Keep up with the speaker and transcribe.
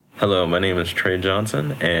Hello, my name is Traye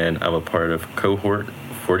Johnson, and I'm a part of Cohort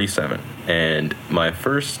 47. And my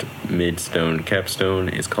first midstone capstone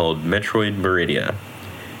is called Metroid Meridia.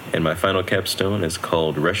 And my final capstone is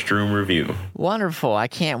called Restroom Review. Wonderful. I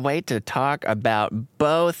can't wait to talk about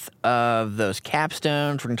both of those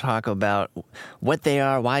capstones. We're going to talk about what they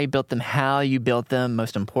are, why you built them, how you built them,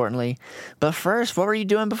 most importantly. But first, what were you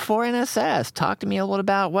doing before NSS? Talk to me a little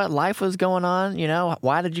about what life was going on.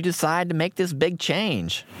 Why did you decide to make this big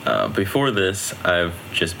change? Before this, I've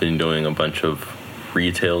just been doing a bunch of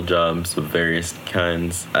retail jobs of various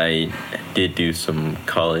kinds. I did do some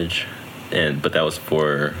college, but that was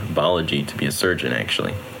for biology, to be a surgeon,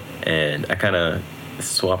 actually. And I kind of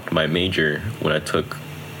swapped my major when I took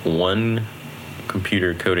one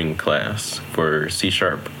computer coding class for C#,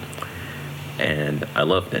 and I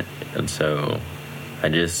loved it. And so I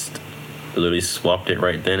just literally swapped it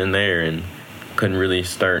right then and there, and couldn't really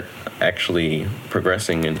start actually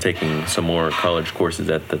progressing and taking some more college courses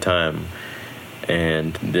at the time.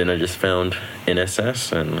 And then I just found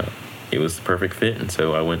NSS, and it was the perfect fit, and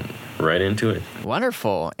so I went right into it.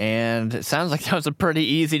 Wonderful. And it sounds like that was a pretty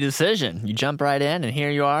easy decision. You jump right in, and here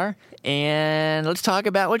you are. And let's talk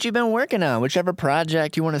about what you've been working on. Whichever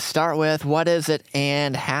project you want to start with, what is it,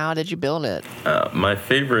 and how did you build it? My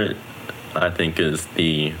favorite, I think, is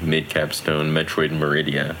the mid-capstone Metroid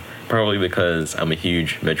Meridia. Probably because I'm a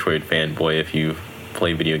huge Metroid fanboy if you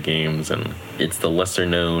play video games, and it's the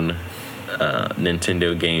lesser-known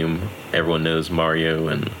Nintendo game. Everyone knows Mario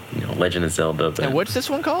and Legend of Zelda. And what's this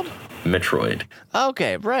one called? Metroid.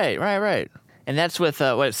 Okay, right. And that's with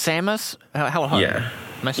Samus? How Yeah.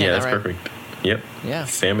 Am I saying that that's right? Perfect. Yep. Yeah.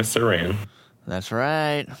 Samus Aran. That's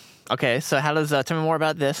right. Okay, so how does tell me more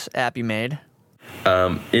about this app you made?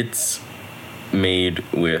 It's made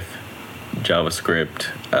with JavaScript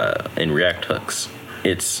and React hooks.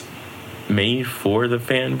 It's made for the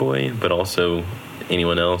fanboy, but also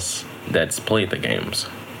anyone else that's played the games.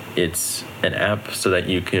 It's an app so that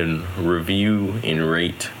you can review and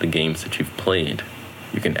rate the games that you've played.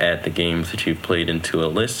 You can add the games that you've played into a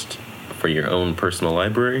list for your own personal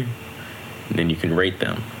library, and then you can rate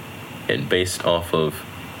them. And based off of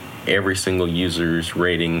every single user's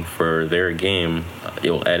rating for their game,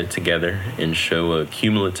 it'll add it together and show a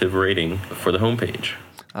cumulative rating for the homepage.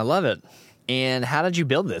 I love it. And how did you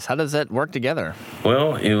build this? How does that work together?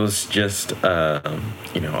 Well, it was just,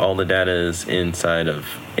 all the data is inside of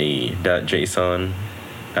a .json.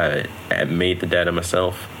 I made the data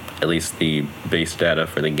myself, at least the base data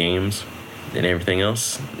for the games. And everything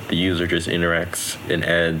else, the user just interacts and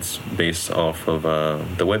adds based off of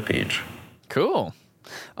the web page. Cool.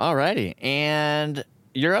 Alrighty. And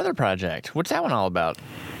your other project, what's that one all about?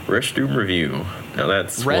 Restroom Review. Now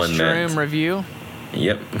that's one that... Restroom Review?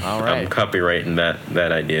 Yep. All right. I'm copywriting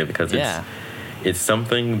that idea because it's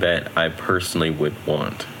something that I personally would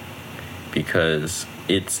want, because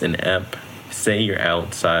it's an app. Say you're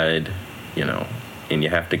outside, and you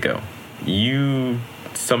have to go. You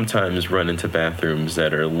sometimes run into bathrooms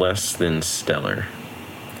that are less than stellar.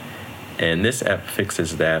 And this app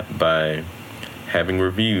fixes that by having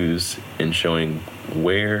reviews and showing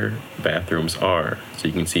where bathrooms are, so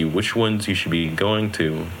you can see which ones you should be going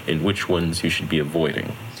to and which ones you should be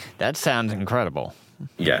avoiding. That sounds incredible.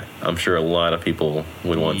 Yeah, I'm sure a lot of people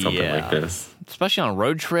would want something like this. Especially on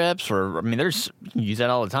road trips, you can use that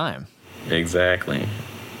all the time. Exactly.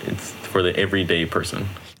 It's for the everyday person.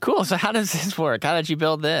 Cool. So how does this work? How did you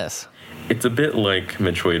build this? It's a bit like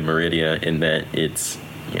Metroid Meridia in that it's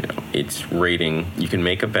rating. You can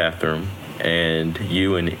make a bathroom, and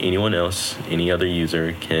you and anyone else, any other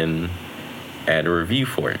user, can add a review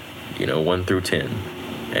for it, 1 through 10.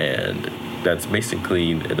 And that's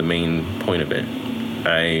basically the main point of it.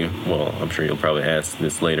 I'm sure you'll probably ask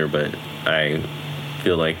this later, but I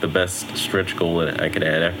feel like the best stretch goal that I could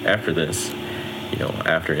add after this,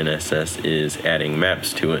 after NSS, is adding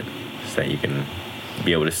maps to it so that you can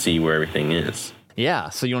be able to see where everything is. Yeah,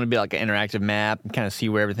 so you want to be like an interactive map and kind of see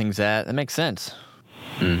where everything's at. That makes sense.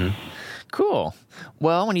 Mm-hmm. Cool.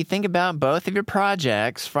 Well, when you think about both of your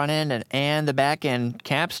projects, front end and the back end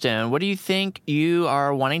capstone, what do you think you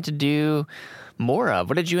are wanting to do more of?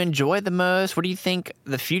 What did you enjoy the most? What do you think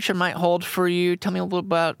the future might hold for you? Tell me a little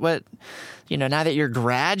about what, now that you're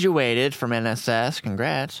graduated from NSS,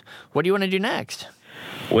 congrats, what do you want to do next?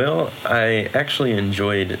 Well, I actually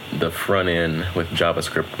enjoyed the front end with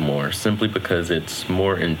JavaScript more, simply because it's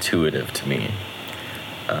more intuitive to me.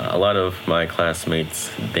 A lot of my classmates,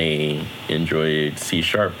 they enjoyed C#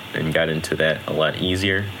 and got into that a lot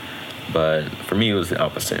easier, but for me it was the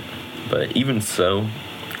opposite. But even so,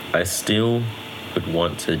 I still would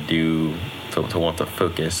want to want to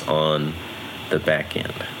focus on the back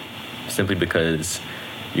end. simply because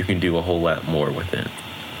you can do a whole lot more with it.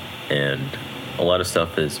 And a lot of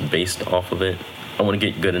stuff is based off of it. I want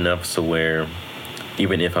to get good enough so where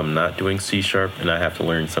even if I'm not doing C# and I have to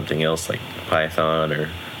learn something else like Python or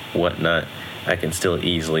whatnot, I can still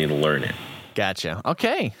easily learn it. Gotcha.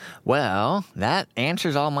 Okay. Well, that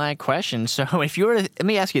answers all my questions. So if you were to, let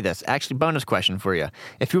me ask you this, actually bonus question for you.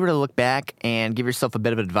 If you were to look back and give yourself a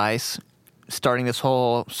bit of advice starting this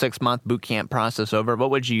whole 6-month boot camp process over, what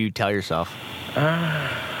would you tell yourself?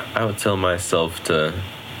 I would tell myself to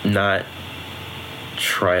not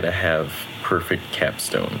try to have perfect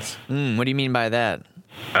capstones. What do you mean by that?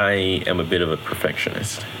 I am a bit of a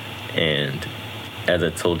perfectionist. And as I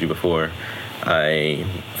told you before,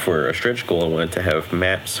 for a stretch goal, I wanted to have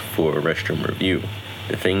maps for restroom review.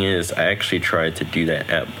 The thing is, I actually tried to do that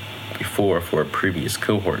app before for a previous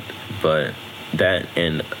cohort, but that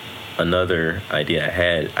and another idea I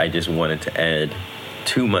had, I just wanted to add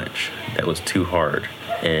too much that was too hard,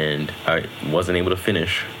 and I wasn't able to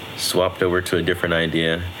finish. Swapped over to a different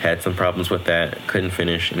idea, had some problems with that, couldn't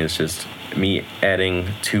finish, and it's just me adding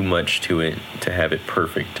too much to it to have it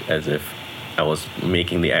perfect, as if I was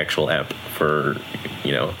making the actual app for,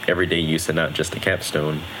 everyday use and not just a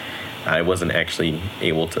capstone. I wasn't actually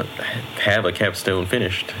able to have a capstone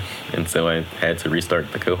finished, and so I had to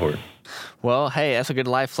restart the cohort. Well, hey, that's a good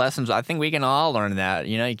life lesson. I think we can all learn that.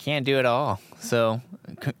 You can't do it all. So,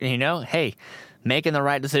 hey, making the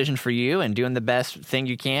right decision for you and doing the best thing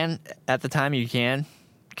you can at the time you can,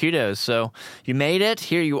 kudos. So you made it.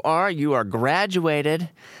 Here you are graduated,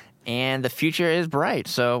 and the future is bright.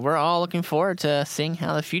 So we're all looking forward to seeing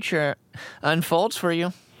how the future unfolds for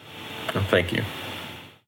you. Well, thank you.